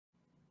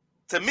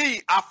to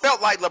me, I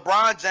felt like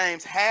LeBron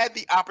James had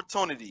the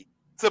opportunity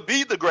to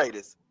be the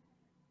greatest.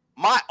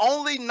 My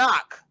only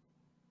knock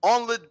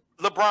on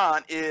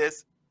LeBron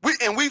is,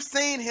 we've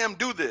seen him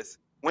do this.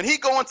 When he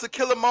go into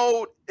killer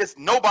mode, it's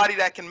nobody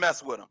that can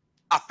mess with him.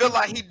 I feel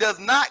like he does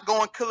not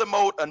go in killer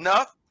mode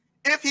enough.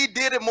 If he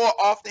did it more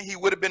often, he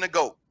would have been a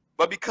GOAT.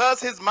 But because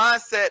his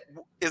mindset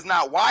is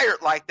not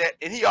wired like that,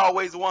 and he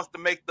always wants to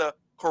make the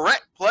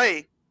correct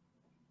play,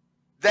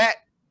 that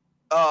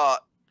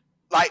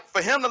like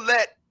for him to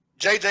let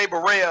JJ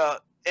Barea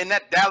and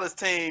that Dallas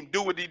team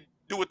do what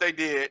they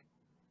did.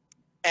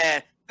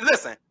 And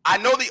listen, I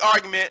know the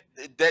argument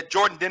that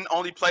Jordan didn't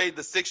only play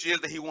the 6 years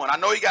that he won. I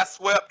know he got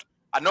swept.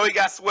 I know he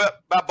got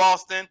swept by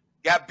Boston,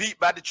 got beat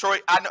by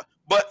Detroit. I know,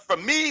 but for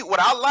me, what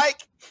I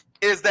like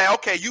is that,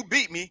 okay, you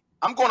beat me.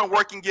 I'm going to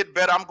work and get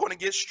better. I'm going to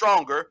get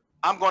stronger.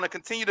 I'm going to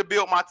continue to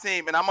build my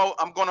team, and I'm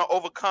going to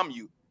overcome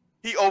you.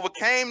 He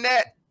overcame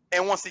that,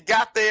 and once he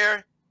got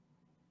there,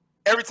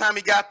 every time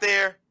he got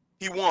there,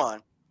 he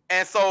won.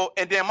 And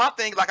then my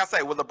thing, like I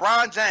say, with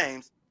LeBron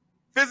James,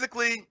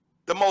 physically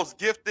the most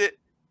gifted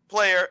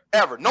player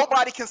ever.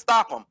 Nobody can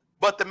stop him,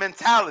 but the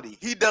mentality,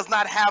 he does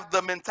not have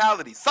the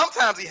mentality.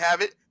 Sometimes he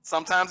have it,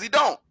 sometimes he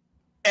don't.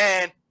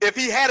 And if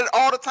he had it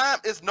all the time,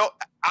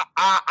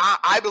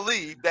 I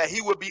believe that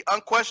he would be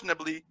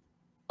unquestionably,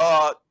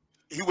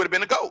 he would have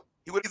been a GOAT.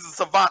 He's a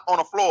savant on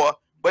the floor,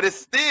 but it's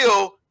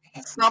still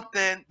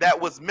something that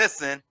was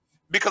missing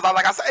because,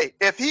 like I say,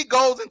 if he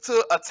goes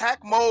into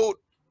attack mode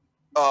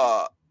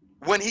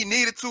when he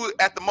needed to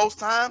at the most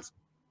times,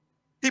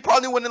 he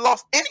probably wouldn't have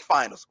lost any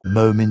finals.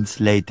 Moments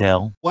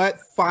later. What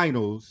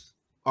finals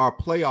or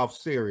playoff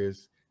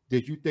series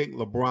did you think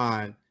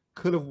LeBron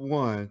could have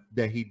won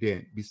that he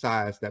didn't,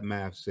 besides that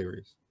Mavs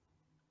series?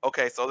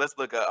 Okay, so let's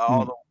look at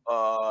all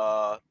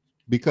the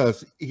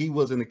because he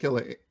was in the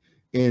killer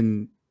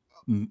in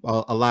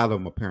a lot of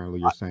them,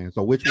 apparently. You're saying,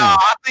 so which one?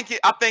 I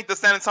think the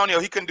San Antonio,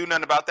 he couldn't do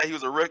nothing about that. He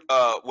was a rookie,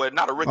 well,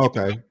 not a rookie.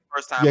 Okay,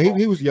 first time. Yeah,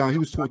 he was young. He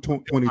was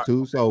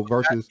 22. So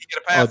versus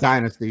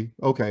Dynasty.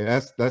 Okay,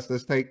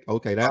 let's take.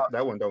 Okay,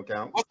 that one don't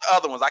count. What's the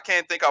other ones? I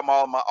can't think of them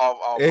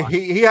all.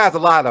 He has a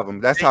lot of them.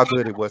 That's how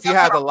good it was. He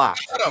has a lot.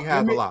 He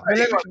has a lot.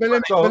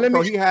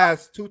 So he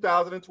has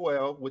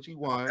 2012, which he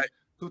won. Okay.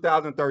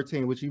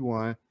 2013, which he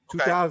won.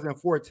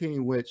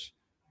 2014, which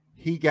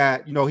he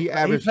got. He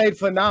averaged. He played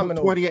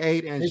phenomenal.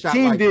 28 and his shot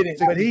team like didn't,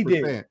 60%. but he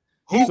did.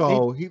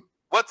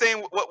 What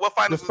team? What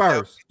finals? The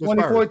Spurs.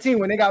 2014,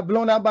 when they got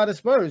blown out by the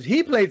Spurs,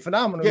 he played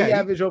phenomenal. Yeah, he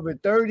averaged over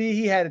 30.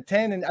 He had a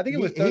 10, and I think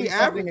it was 30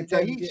 something. And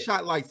 10. He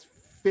shot like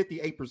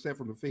 58%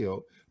 from the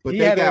field, but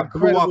they got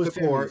blew off the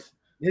court.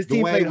 His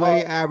team played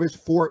hard. Averaged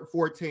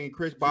 14.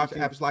 Chris Bosh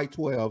averaged like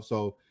 12.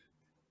 So,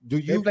 do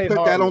you put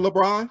that on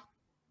LeBron?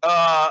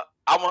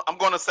 I'm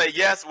going to say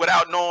yes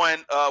without knowing,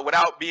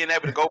 without being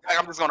able to go back.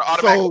 I'm just going to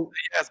automatically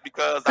say yes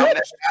because I'm that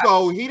guy.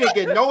 So he didn't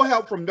get no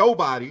help from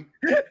nobody.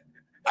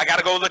 I got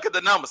to go look at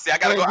the numbers. See, I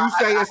got to go. You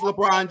say it's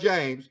LeBron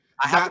James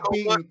not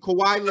beating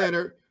Kawhi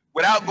Leonard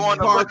without going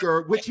to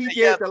Parker, which he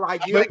did the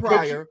year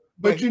prior.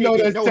 But you know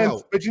that's 10.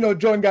 But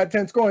Jordan got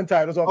 10 scoring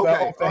titles off the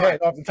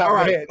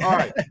top of the head. All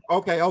right.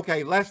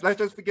 Okay. Let's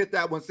just forget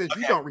that one since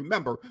you don't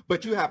remember,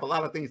 but you have a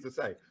lot of things to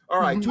say.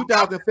 All right,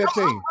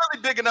 2015. I'm really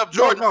bigging up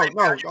Jordan.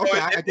 No. Okay,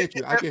 I get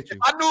you. I knew it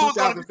was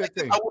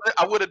 2015.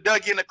 I would have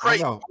dug in the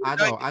crate. I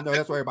know.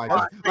 That's what everybody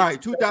does. All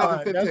right,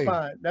 2015.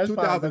 That's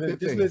 2015. Fine.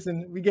 Just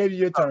listen. We gave you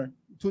your turn.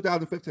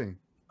 2015.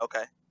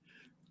 Okay.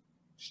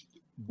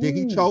 Did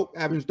he choke,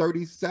 average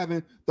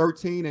 37,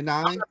 13, and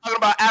 9? I'm not talking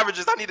about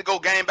averages. I need to go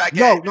game by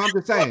game. No, I'm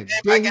just saying.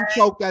 Did he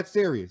choke that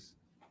series?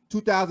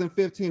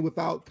 2015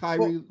 without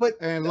Kyrie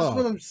and Love.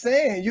 That's what I'm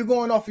saying. You're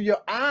going off of your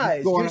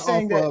eyes. You're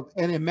saying off of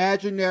an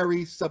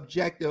imaginary,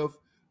 subjective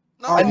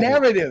a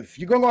narrative.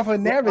 You're going off a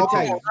narrative.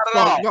 Okay.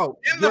 No,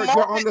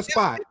 you're on the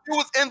spot. If it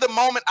was in the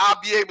moment, I'll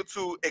be able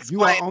to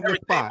explain. You are on the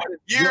spot.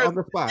 You're on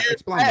the spot.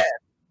 Explain it.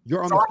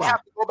 You're on the spot. I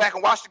have to go back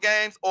and watch the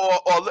games or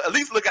at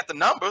least look at the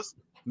numbers.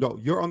 No,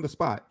 you're on the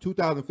spot.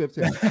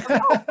 2015.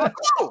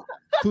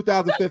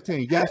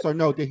 2015. Yes or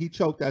no? Did he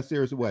choke that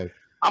series away?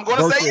 I'm going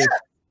to say yes.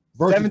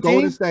 Versus 17?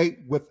 Golden State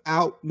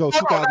without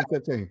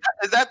 2015.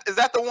 Is that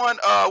the one?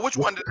 Which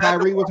one?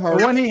 Kyrie was hurt.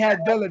 The one he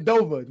had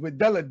Dellavedova with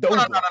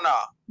Dellavedova.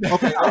 No.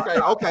 Okay.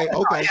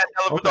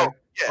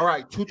 Yeah. All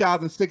right.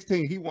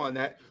 2016. He won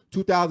that.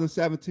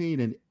 2017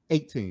 and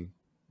 18.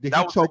 Did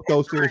he choke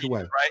those series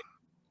away? Right.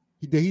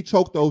 Did he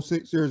choke those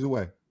series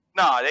away?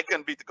 No, they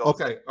couldn't beat the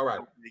Golden State. All right.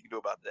 What you can do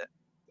about that?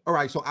 All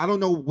right, so I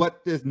don't know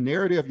what this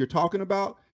narrative you're talking about.